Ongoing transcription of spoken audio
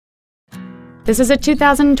This is a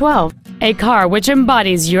 2012, a car which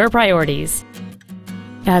embodies your priorities.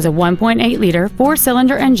 It has a 1.8-liter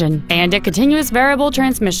four-cylinder engine and a continuous variable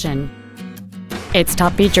transmission. Its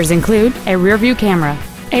top features include a rear-view camera,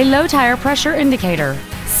 a low-tire pressure indicator,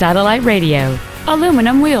 satellite radio,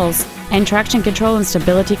 aluminum wheels, and traction control and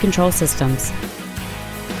stability control systems.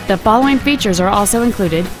 The following features are also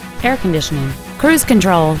included: air conditioning, cruise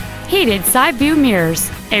control, heated side view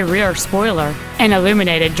mirrors, a rear spoiler, an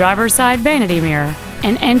illuminated driver's side vanity mirror,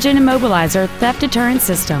 an engine immobilizer theft deterrent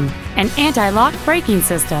system, an anti-lock braking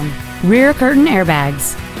system, rear curtain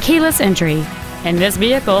airbags, keyless entry, and this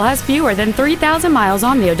vehicle has fewer than 3,000 miles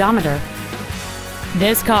on the odometer.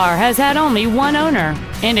 This car has had only one owner,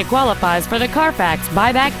 and it qualifies for the Carfax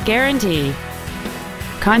buyback guarantee.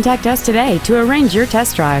 Contact us today to arrange your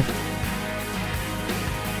test drive.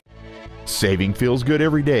 Saving feels good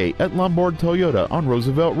every day at Lombard Toyota on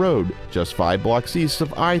Roosevelt Road, just 5 blocks east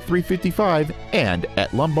of I-355, and at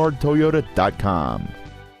lombardtoyota.com.